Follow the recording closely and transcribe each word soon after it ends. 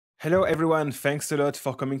Hello, everyone. Thanks a lot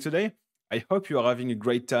for coming today. I hope you are having a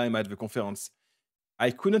great time at the conference.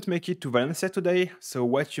 I couldn't make it to Valencia today, so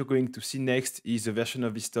what you're going to see next is a version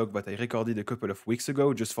of this talk that I recorded a couple of weeks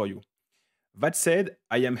ago just for you. That said,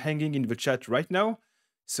 I am hanging in the chat right now,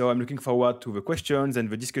 so I'm looking forward to the questions and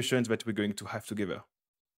the discussions that we're going to have together.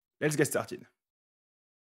 Let's get started.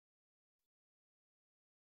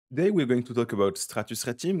 Today, we're going to talk about Stratus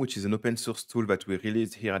Red Team, which is an open source tool that we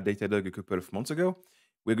released here at Datadog a couple of months ago.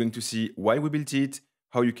 We're going to see why we built it,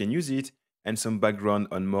 how you can use it, and some background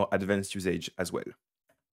on more advanced usage as well.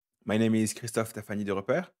 My name is Christophe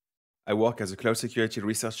Tafani-Dereeper. I work as a cloud security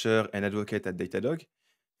researcher and advocate at Datadog.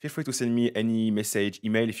 Feel free to send me any message,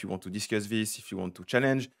 email if you want to discuss this, if you want to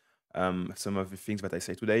challenge some of the things that I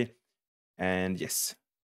say today. And yes,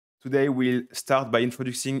 today we'll start by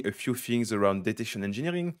introducing a few things around detection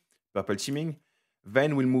engineering, purple teaming.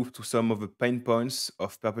 Then we'll move to some of the pain points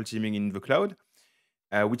of purple teaming in the cloud,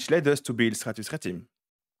 which led us to build Stratus Red Team.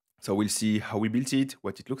 So we'll see how we built it,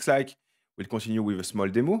 what it looks like. We'll continue with a small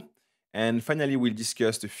demo. And finally, we'll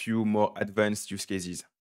discuss a few more advanced use cases.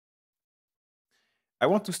 I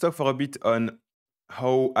want to stop for a bit on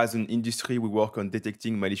how, as an industry, we work on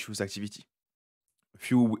detecting malicious activity. A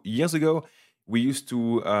few years ago, we used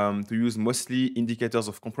to use mostly indicators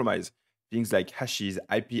of compromise, things like hashes,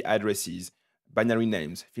 IP addresses, binary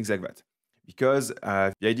names, things like that. Because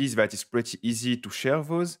the idea is that it's pretty easy to share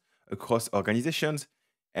those across organizations,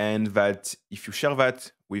 and that if you share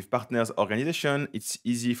that with partners organization, it's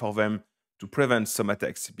easy for them to prevent some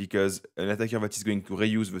attacks, because an attacker that is going to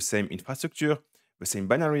reuse the same infrastructure, the same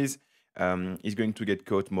binaries, is going to get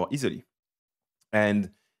caught more easily. And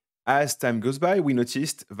as time goes by, we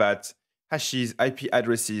noticed that hashes, IP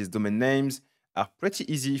addresses, domain names are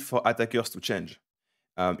pretty easy for attackers to change.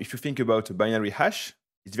 If you think about a binary hash,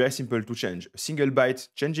 it's very simple to change. A single byte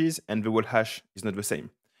changes and the whole hash is not the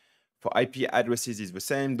same. For IP addresses, it's the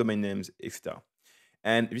same, domain names, etc.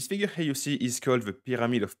 And this figure here you see is called the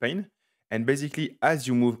pyramid of pain. And basically, as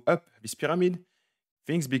you move up this pyramid,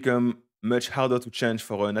 things become much harder to change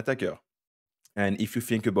for an attacker. And if you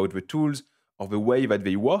think about the tools or the way that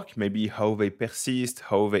they work, maybe how they persist,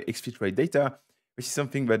 how they exfiltrate data, this is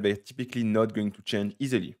something that they're typically not going to change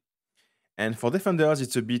easily. And for defenders,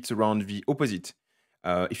 it's a bit around the opposite.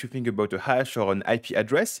 If you think about a hash or an IP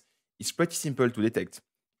address, it's pretty simple to detect.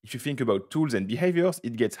 If you think about tools and behaviors,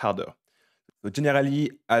 it gets harder. So generally,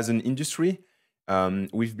 as an industry,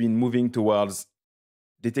 we've been moving towards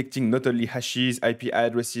detecting not only hashes, IP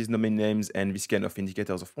addresses, domain names, and this kind of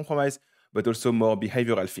indicators of compromise, but also more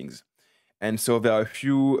behavioral things. And so there are a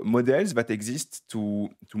few models that exist to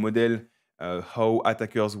model how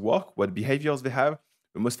attackers work, what behaviors they have.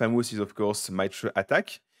 The most famous is, of course, Mitre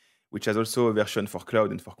attack, which has also a version for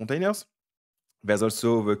cloud and for containers. There's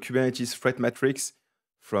also the Kubernetes threat matrix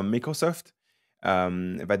from Microsoft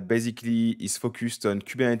that basically is focused on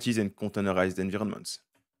Kubernetes and containerized environments.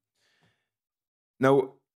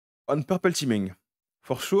 Now, on purple teaming,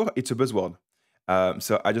 for sure, it's a buzzword.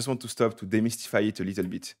 So I just want to stop to demystify it a little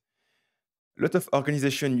bit. A lot of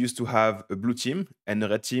organizations used to have a blue team and a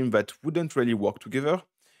red team that wouldn't really work together.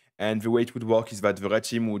 And the way it would work is that the red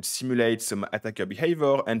team would simulate some attacker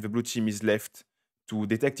behavior, and the blue team is left to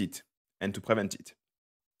detect it and to prevent it.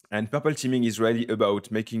 And purple teaming is really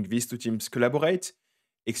about making these two teams collaborate,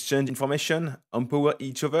 exchange information, empower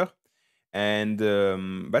each other. And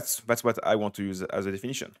that's what I want to use as a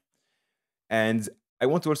definition. And I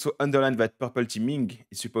want to also underline that purple teaming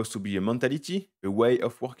is supposed to be a mentality, a way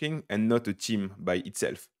of working, and not a team by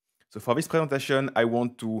itself. So for this presentation, I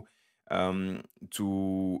want to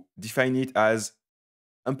define it as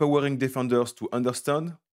empowering defenders to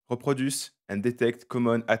understand, reproduce, and detect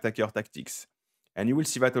common attacker tactics. And you will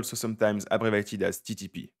see that also sometimes abbreviated as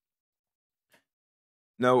TTP.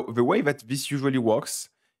 Now, the way that this usually works,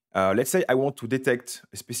 let's say I want to detect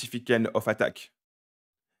a specific kind of attack.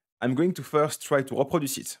 I'm going to first try to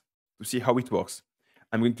reproduce it to see how it works.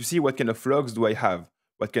 I'm going to see what kind of logs do I have,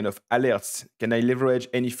 what kind of alerts, can I leverage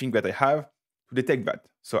anything that I have to detect that.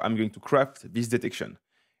 So I'm going to craft this detection.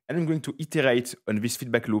 And I'm going to iterate on this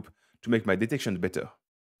feedback loop to make my detection better.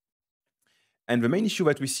 And the main issue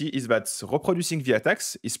that we see is that reproducing the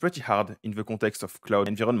attacks is pretty hard in the context of cloud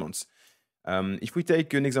environments. If we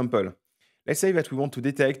take an example, let's say that we want to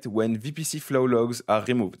detect when VPC flow logs are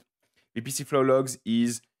removed. VPC flow logs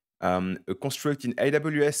is a construct in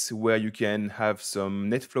AWS where you can have some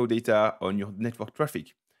net flow data on your network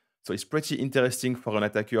traffic. So it's pretty interesting for an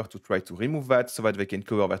attacker to try to remove that so that they can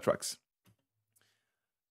cover their tracks.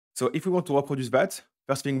 So if we want to reproduce that,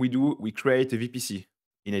 first thing we do, we create a VPC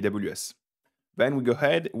in AWS. Then we go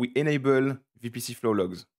ahead, we enable VPC flow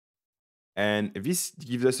logs. And this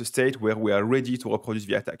gives us a state where we are ready to reproduce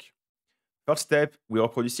the attack. First step, we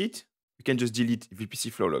reproduce it. We can just delete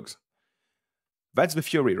VPC flow logs. That's the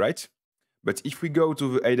theory, right? But if we go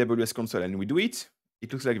to the AWS console and we do it,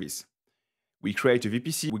 it looks like this. We create a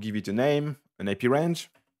VPC, we give it a name, an IP range.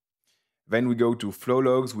 Then we go to flow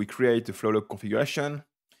logs, we create a flow log configuration.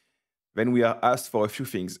 Then we are asked for a few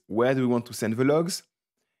things. Where do we want to send the logs?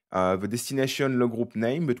 The destination log group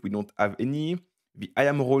name, but we don't have any. The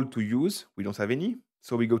IAM role to use, we don't have any.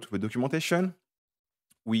 So we go to the documentation.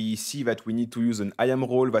 We see that we need to use an IAM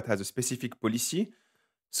role that has a specific policy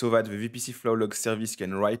so that the VPC flow log service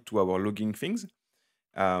can write to our logging things.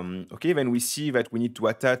 Okay, then we see that we need to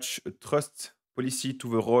attach a trust policy to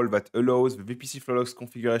the role that allows the VPC flow logs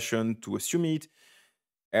configuration to assume it.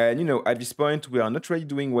 And at this point, we are not really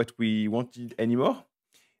doing what we wanted anymore.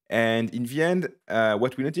 And in the end,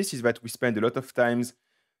 what we notice is that we spend a lot of times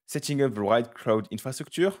setting up the right cloud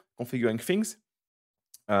infrastructure, configuring things,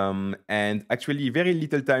 and actually very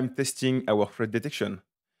little time testing our threat detection.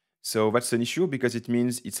 So that's an issue because it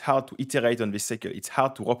means it's hard to iterate on this cycle. It's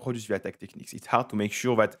hard to reproduce the attack techniques. It's hard to make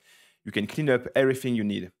sure that you can clean up everything you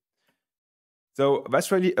need. So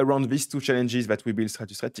that's really around these two challenges that we build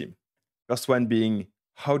Stratus Threat Team. First one being,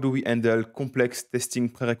 how do we handle complex testing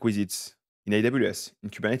prerequisites in AWS,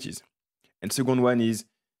 in Kubernetes? And second one is,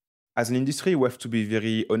 as an industry, we have to be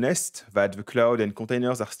very honest that the cloud and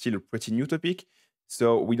containers are still a pretty new topic.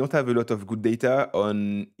 So we don't have a lot of good data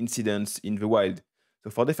on incidents in the wild. So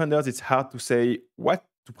for defenders, it's hard to say what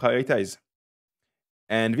to prioritize.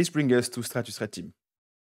 And this brings us to Stratus Threat Team.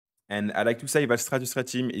 And I like to say that Stratus Threat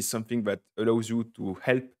Team is something that allows you to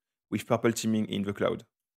help with purple teaming in the cloud.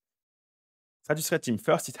 Stratus Threat Team,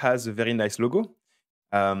 first, it has a very nice logo.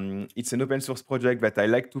 It's an open source project that I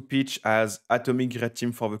like to pitch as Atomic Red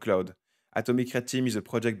Team for the cloud. Atomic Red Team is a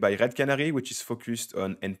project by Red Canary, which is focused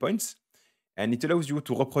on endpoints. And it allows you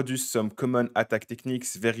to reproduce some common attack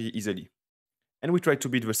techniques very easily. And we try to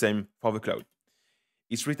build the same for the cloud.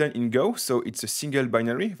 It's written in Go, so it's a single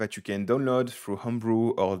binary that you can download through Homebrew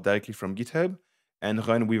or directly from GitHub and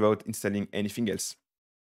run without installing anything else.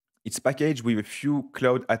 It's packaged with a few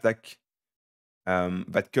cloud attack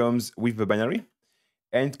that comes with the binary,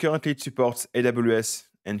 and currently it supports AWS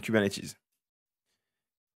and Kubernetes.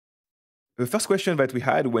 The first question that we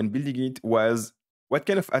had when building it was, what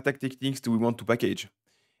kind of attack techniques do we want to package?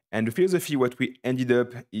 And the philosophy, what we ended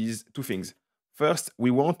up is two things. First,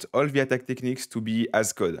 we want all the attack techniques to be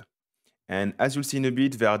as code. And as you'll see in a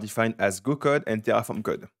bit, they are defined as Go code and Terraform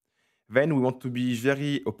code. Then we want to be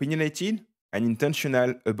very opinionated and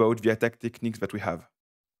intentional about the attack techniques that we have.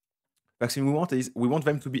 First thing we want is we want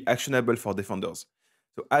them to be actionable for defenders.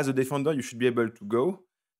 So as a defender, you should be able to go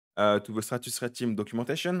to the Stratus Threat Team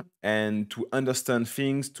documentation and to understand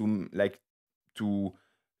things, to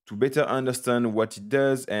better understand what it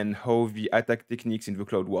does and how the attack techniques in the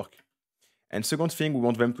cloud work. And second thing, we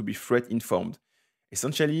want them to be threat informed.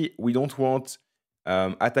 Essentially, we don't want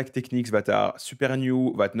attack techniques that are super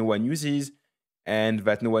new, that no one uses, and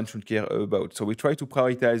that no one should care about. So we try to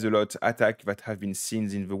prioritize a lot attacks that have been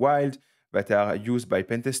seen in the wild, that are used by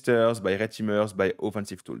pen testers, by red teamers, by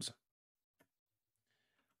offensive tools.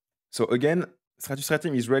 So again, Stratus Threat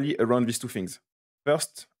Team is really around these two things.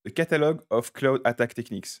 First, a catalog of cloud attack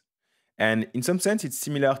techniques. And in some sense, it's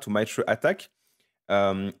similar to Maestro attack,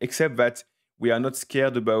 except that we are not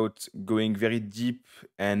scared about going very deep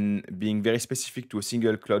and being very specific to a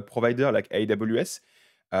single cloud provider like AWS,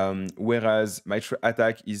 whereas Maestro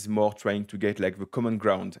attack is more trying to get like the common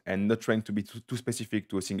ground and not trying to be too specific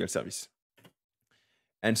to a single service.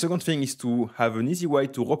 And second thing is to have an easy way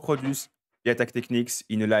to reproduce the attack techniques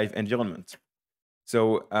in a live environment.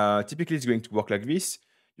 So typically it's going to work like this.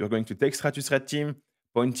 You're going to take Stratus Threat Team,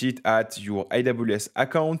 point it at your AWS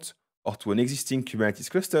account or to an existing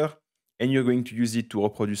Kubernetes cluster, and you're going to use it to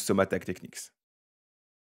reproduce some attack techniques.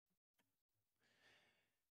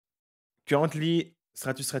 Currently,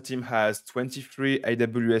 Stratus Threat Team has 23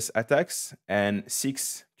 AWS attacks and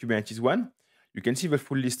 6 Kubernetes one. You can see the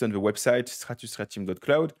full list on the website,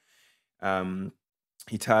 stratusthreatteam.cloud.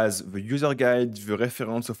 It has the user guide, the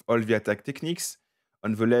reference of all the attack techniques.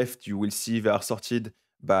 On the left, you will see they are sorted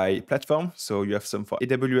by platform. So you have some for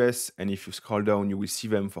AWS, and if you scroll down, you will see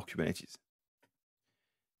them for Kubernetes.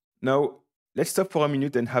 Now, let's stop for a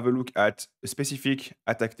minute and have a look at a specific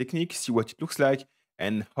attack technique, see what it looks like,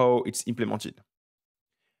 and how it's implemented.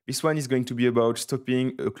 This one is going to be about stopping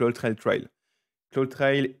a CloudTrail trail.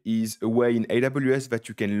 CloudTrail is a way in AWS that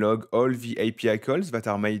you can log all the API calls that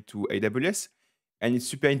are made to AWS, and it's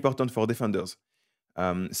super important for defenders.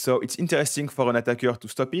 So it's interesting for an attacker to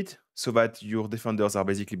stop it so that your defenders are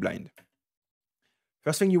basically blind.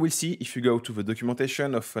 First thing you will see if you go to the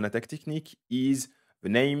documentation of an attack technique is the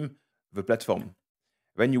name, the platform.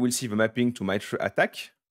 Then you will see the mapping to MITRE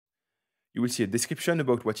ATT&CK. You will see a description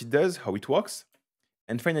about what it does, how it works.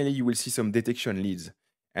 And finally, you will see some detection leads.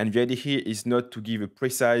 And the idea here is not to give a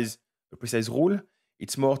precise rule.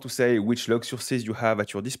 It's more to say which log sources you have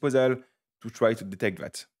at your disposal to try to detect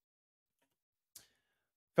that.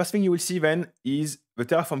 First thing you will see then is the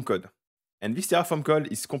Terraform code. And this Terraform code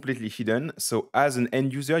is completely hidden, so as an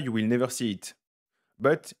end user, you will never see it.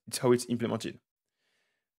 But it's how it's implemented.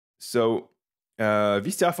 So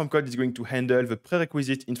this Terraform code is going to handle the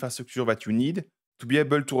prerequisite infrastructure that you need to be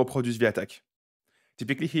able to reproduce the attack.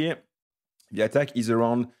 Typically here, the attack is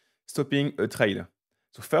around stopping a trail.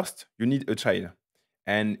 So first, you need a trail.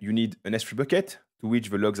 And you need an S3 bucket to which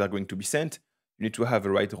the logs are going to be sent. You need to have the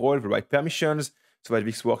right role, the right permissions, so that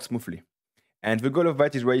this works smoothly. And the goal of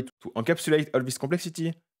that is really to encapsulate all this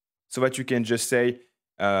complexity so that you can just say,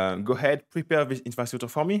 go ahead, prepare this infrastructure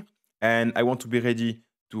for me, and I want to be ready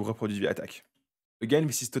to reproduce the attack. Again,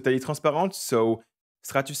 this is totally transparent, so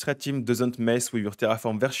Stratus Red Team doesn't mess with your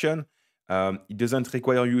Terraform version. It doesn't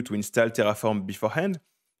require you to install Terraform beforehand,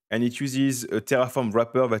 and it uses a Terraform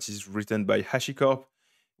wrapper that is written by HashiCorp,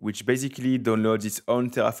 which basically downloads its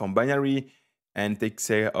own Terraform binary and takes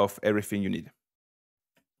care of everything you need.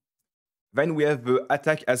 Then we have the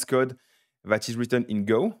attack as code that is written in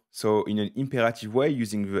Go, so in an imperative way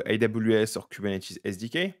using the AWS or Kubernetes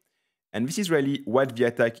SDK. And this is really what the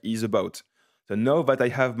attack is about. So now that I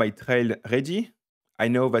have my trail ready, I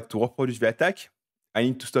know that to reproduce the attack, I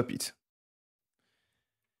need to stop it.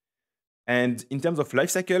 And in terms of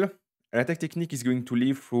lifecycle, an attack technique is going to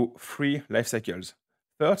live through 3 life cycles.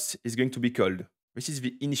 First is going to be cold. This is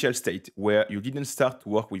the initial state where you didn't start to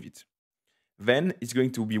work with it. Then it's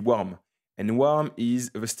going to be warm. And warm is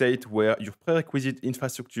the state where your prerequisite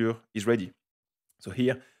infrastructure is ready. So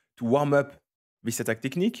here, to warm up this attack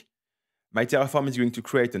technique, my Terraform is going to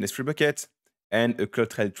create an S3 bucket and a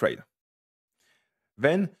CloudTrail trail.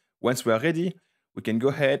 Then, once we are ready, we can go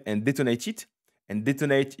ahead and detonate it. And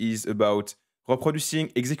detonate is about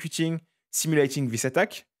reproducing, executing, simulating this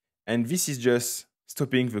attack. And this is just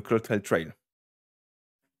stopping the CloudTrail trail.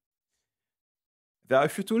 There are a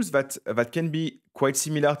few tools that can be quite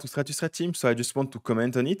similar to Stratus Red Team, so I just want to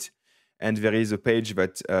comment on it. And there is a page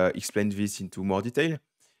that explains this into more detail.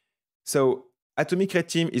 So Atomic Red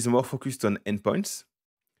Team is more focused on endpoints.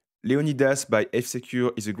 Leonidas by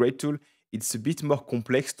F-Secure is a great tool. It's a bit more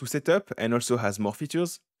complex to set up and also has more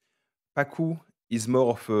features. Pacu is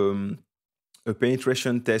more of a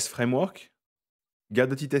penetration test framework.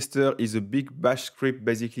 Guardduty Tester is a big bash script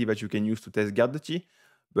basically that you can use to test Guardduty,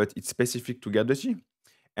 but it's specific to Guardduty.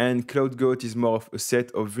 And CloudGoat is more of a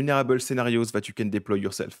set of vulnerable scenarios that you can deploy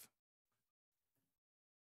yourself.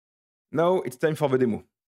 Now it's time for the demo.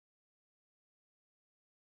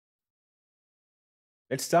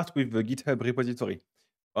 Let's start with the GitHub repository.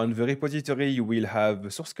 On the repository, you will have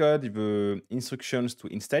the source code, the instructions to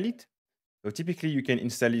install it. So typically, you can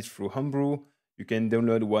install it through Homebrew. You can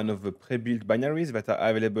download one of the pre-built binaries that are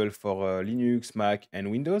available for Linux, Mac, and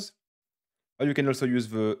Windows. Or you can also use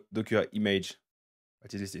the Docker image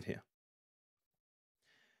that is listed here.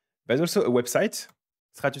 There's also a website,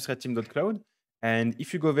 stratusredteam.cloud. And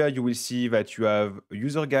if you go there, you will see that you have a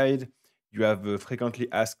user guide, you have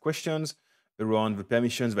frequently asked questions around the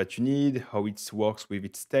permissions that you need, how it works with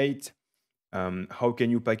its state, how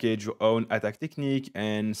can you package your own attack technique,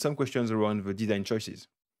 and some questions around the design choices.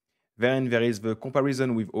 Then there is the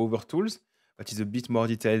comparison with other tools that is a bit more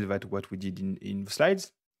detailed than what we did in the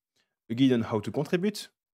slides, a guide on how to contribute.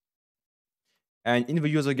 And in the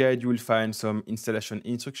user guide, you will find some installation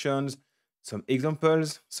instructions, some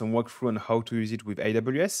examples, some walkthrough on how to use it with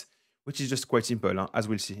AWS, which is just quite simple, as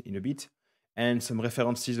we'll see in a bit, and some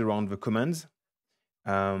references around the commands,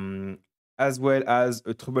 as well as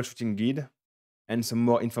a troubleshooting guide and some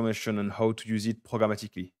more information on how to use it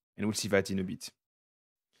programmatically. And we'll see that in a bit.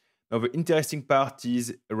 Now, the interesting part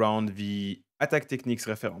is around the attack techniques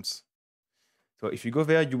reference. So if you go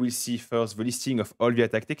there, you will see first the listing of all the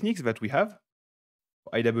attack techniques that we have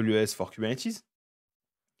for AWS, for Kubernetes.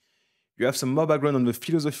 You have some more background on the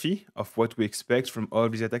philosophy of what we expect from all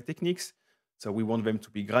these attack techniques. So we want them to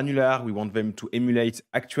be granular, we want them to emulate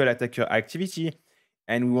actual attacker activity,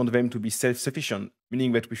 and we want them to be self-sufficient,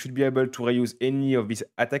 meaning that we should be able to reuse any of these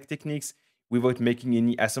attack techniques without making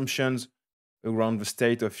any assumptions around the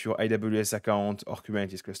state of your AWS account or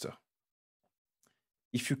Kubernetes cluster.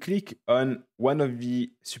 If you click on one of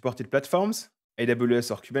the supported platforms,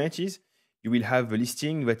 AWS or Kubernetes, you will have a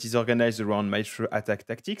listing that is organized around MITRE attack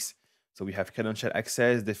tactics. So we have credential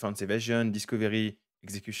access, defense evasion, discovery,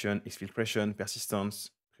 execution, exfiltration,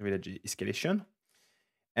 persistence, privilege escalation.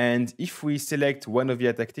 And if we select one of the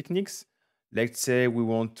attack techniques, let's say we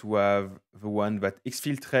want to have the one that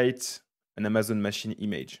exfiltrates an Amazon machine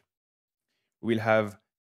image. We'll have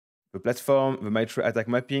the platform, the MITRE attack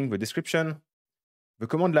mapping, the description, the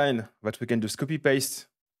command line that we can just copy paste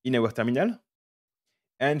in our terminal,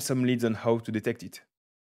 and some leads on how to detect it.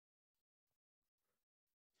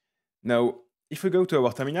 Now, if we go to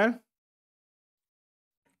our terminal,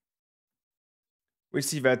 we'll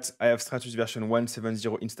see that I have Stratus version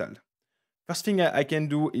 1.7.0 installed. First thing I can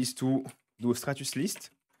do is to do a Stratus list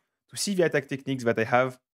to see the attack techniques that I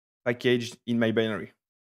have packaged in my binary.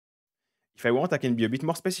 If I want, I can be a bit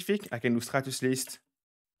more specific. I can do Stratus list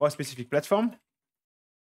for a specific platform.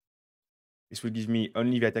 This will give me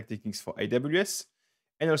only the attack techniques for AWS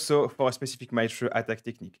and also for a specific MITRE attack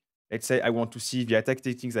technique. Let's say I want to see the attack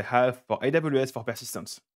techniques I have for AWS for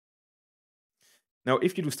persistence. Now,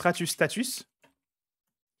 if you do Stratus status,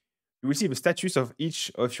 you will see the status of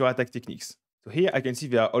each of your attack techniques. So here I can see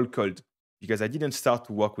they are all cold because I didn't start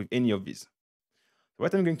to work with any of these. So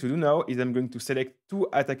what I'm going to do now is I'm going to select two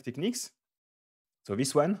attack techniques. So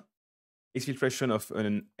this one, exfiltration of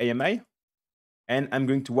an AMI, and I'm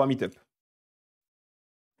going to warm it up.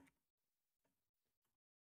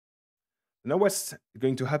 Now what's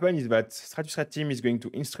going to happen is that Stratus Red Team is going to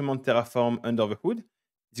instrument Terraform under the hood.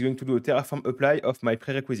 It's going to do a Terraform apply of my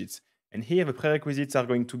prerequisites. And here the prerequisites are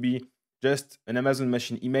going to be just an Amazon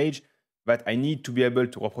machine image that I need to be able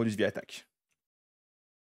to reproduce the attack.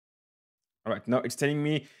 All right, now it's telling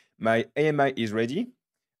me my AMI is ready.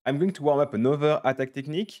 I'm going to warm up another attack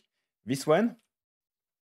technique, this one,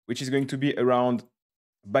 which is going to be around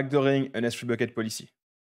backdooring an S3 bucket policy.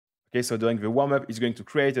 Okay, so during the warm-up, it's going to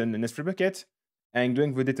create an S3 bucket, and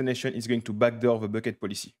during the detonation, it's going to backdoor the bucket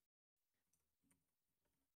policy.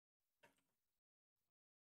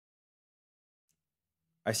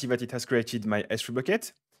 I see that it has created my S3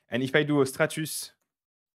 bucket, and if I do a Stratus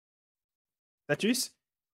status,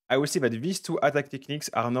 I will see that these two attack techniques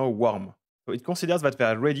are now warm. So it considers that they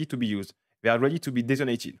are ready to be used. They are ready to be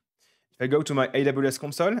detonated. If I go to my AWS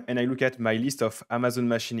console and I look at my list of Amazon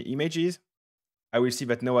machine images, I will see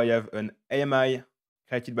that now I have an AMI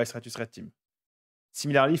created by Stratus Red Team.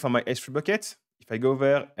 Similarly, for my S3 bucket, if I go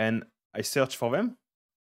there and I search for them,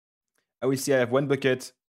 I will see I have one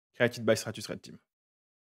bucket created by Stratus Red Team.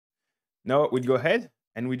 Now we'll go ahead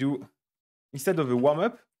and we do, instead of the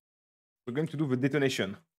warm-up, we're going to do the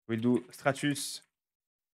detonation. We'll do Stratus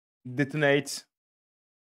detonate,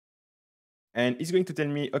 and it's going to tell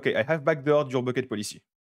me, okay, I have backdoored your bucket policy.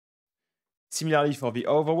 Similarly, for the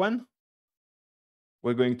other one,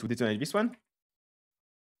 we're going to detonate this one.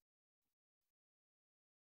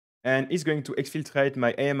 And it's going to exfiltrate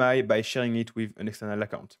my AMI by sharing it with an external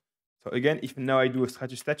account. So again, if now I do a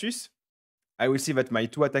Stratus status, I will see that my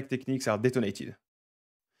two attack techniques are detonated.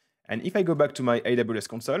 And if I go back to my AWS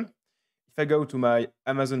console, if I go to my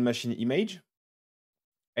Amazon machine image,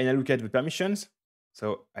 and I look at the permissions,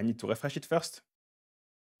 so I need to refresh it first,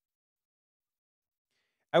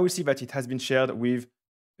 I will see that it has been shared with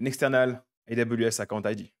an external AWS account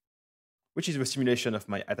ID, which is the simulation of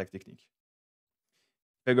my attack technique.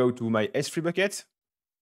 If I go to my S3 bucket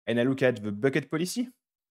and I look at the bucket policy,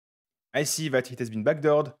 I see that it has been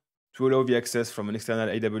backdoored to allow the access from an external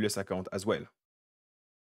AWS account as well.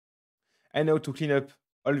 And now to clean up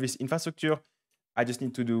all this infrastructure, I just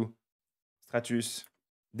need to do Stratus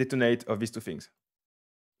detonate of these two things.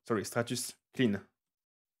 Sorry, Stratus clean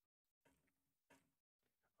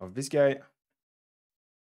of this guy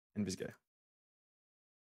and this guy.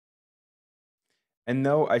 And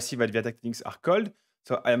now I see that the attack techniques are cold.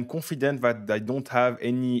 So I am confident that I don't have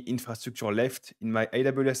any infrastructure left in my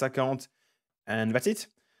AWS account. And that's it.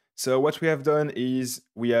 So what we have done is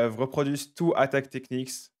we have reproduced two attack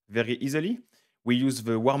techniques very easily. We use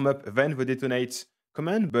the warm-up, then the detonate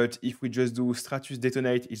command. But if we just do Stratus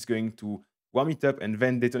detonate, it's going to warm it up and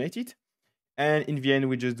then detonate it. And in the end,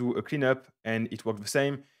 we just do a cleanup and it works the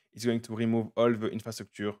same. It's going to remove all the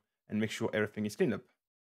infrastructure and make sure everything is cleaned up.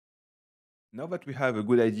 Now that we have a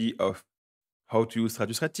good idea of how to use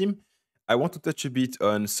Stratus Red Team, I want to touch a bit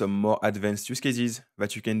on some more advanced use cases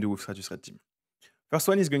that you can do with Stratus Red Team. First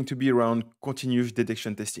one is going to be around continuous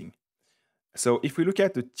detection testing. So if we look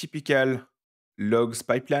at the typical logs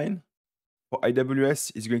pipeline for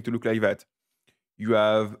AWS, it's going to look like that. You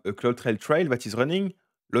have a CloudTrail trail that is running,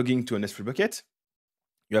 logging to an S3 bucket.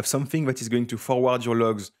 You have something that is going to forward your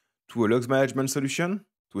logs to a logs management solution,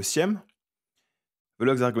 to a CIEM. The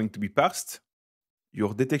logs are going to be parsed.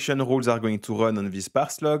 Your detection rules are going to run on these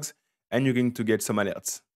parsed logs, and you're going to get some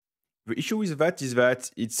alerts. The issue with that is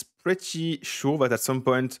that it's pretty sure that at some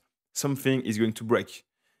point something is going to break.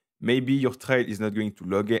 Maybe your trail is not going to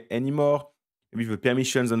log anymore. Maybe the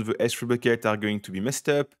permissions on the S3 bucket are going to be messed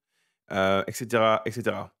up, etc.,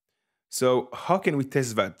 etc. So how can we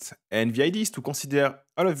test that? And the idea is to consider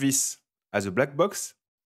all of this as a black box,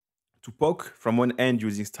 to poke from one end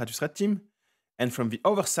using Stratus Red Team, and from the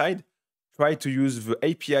other side, try to use the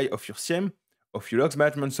API of your CM, of your logs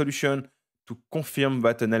management solution, to confirm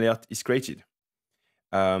that an alert is created.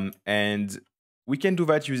 And we can do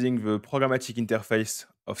that using the programmatic interface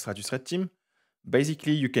of Stratus Red Team.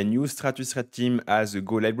 Basically, you can use Stratus Red Team as a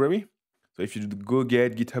Go library. So if you do go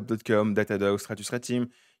get github.com, Datadog, Stratus Red Team,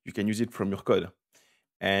 you can use it from your code.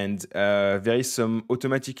 And there is some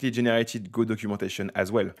automatically generated Go documentation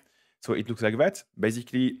as well. So it looks like that.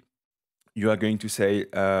 Basically, you are going to say,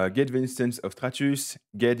 get the instance of Stratus,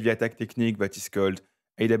 get the attack technique that is called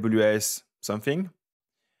AWS something.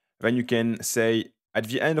 Then you can say, at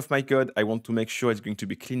the end of my code, I want to make sure it's going to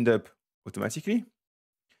be cleaned up automatically.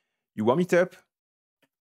 You warm it up.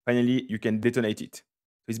 Finally, you can detonate it.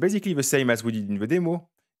 So it's basically the same as we did in the demo,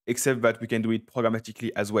 except that we can do it programmatically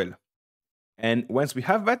as well. And once we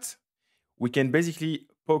have that, we can basically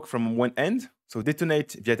poke from one end, so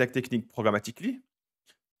detonate the attack technique programmatically.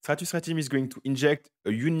 Stratus Red Team is going to inject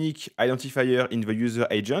a unique identifier in the user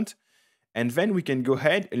agent, and then we can go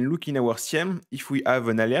ahead and look in our CM if we have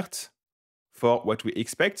an alert for what we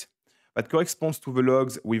expect that corresponds to the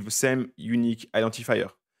logs with the same unique identifier.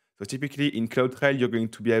 So typically in CloudTrail, you're going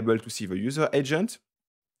to be able to see the user agent,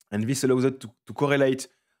 and this allows us to correlate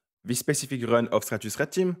this specific run of Stratus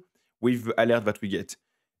Red Team with the alert that we get.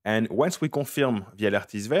 And once we confirm the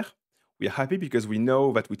alert is there, we are happy because we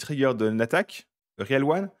know that we triggered an attack, a real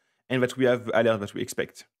one, and that we have the alert that we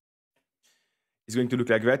expect. It's going to look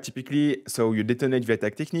like that typically. So you detonate the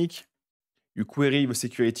attack technique, you query the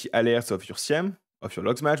security alerts of your CM, of your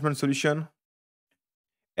logs management solution.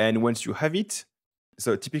 And once you have it,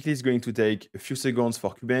 so typically it's going to take a few seconds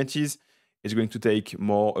for Kubernetes. It's going to take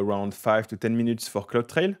more around 5 to 10 minutes for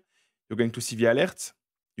CloudTrail. You're going to see the alert.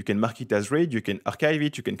 You can mark it as read, you can archive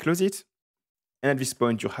it, you can close it. And at this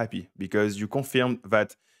point, you're happy because you confirm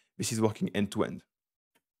that this is working end-to-end.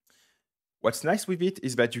 What's nice with it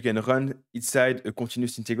is that you can run inside a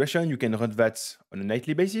continuous integration. You can run that on a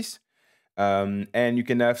nightly basis. And you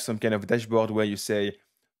can have some kind of dashboard where you say,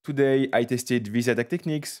 today I tested these attack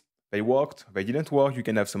techniques. They worked, they didn't work. You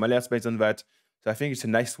can have some alerts based on that. So I think it's a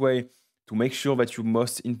nice way to make sure that your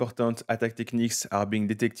most important attack techniques are being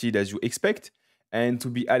detected as you expect and to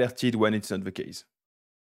be alerted when it's not the case.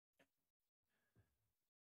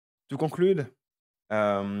 To conclude,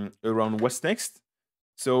 around what's next.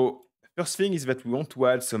 So first thing is that we want to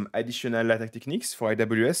add some additional attack techniques for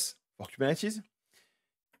AWS, for Kubernetes.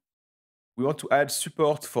 We want to add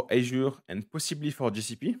support for Azure and possibly for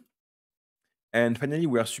GCP. And finally,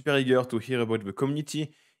 we are super eager to hear about the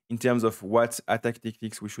community in terms of what attack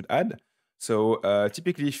techniques we should add. So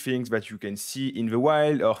typically things that you can see in the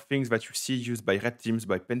wild or things that you see used by red teams,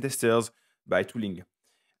 by pen testers, by tooling.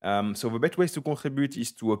 So the best ways to contribute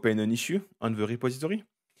is to open an issue on the repository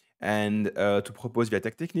and to propose the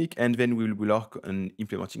attack technique, and then we will work on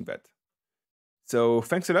implementing that. So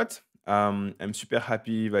thanks a lot. I'm super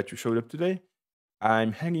happy that you showed up today.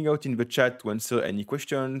 I'm hanging out in the chat to answer any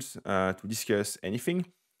questions, to discuss anything.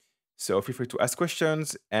 So feel free to ask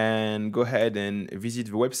questions and go ahead and visit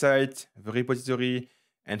the website, the repository,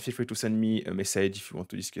 and feel free to send me a message if you want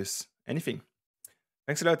to discuss anything.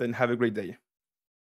 Thanks a lot and have a great day.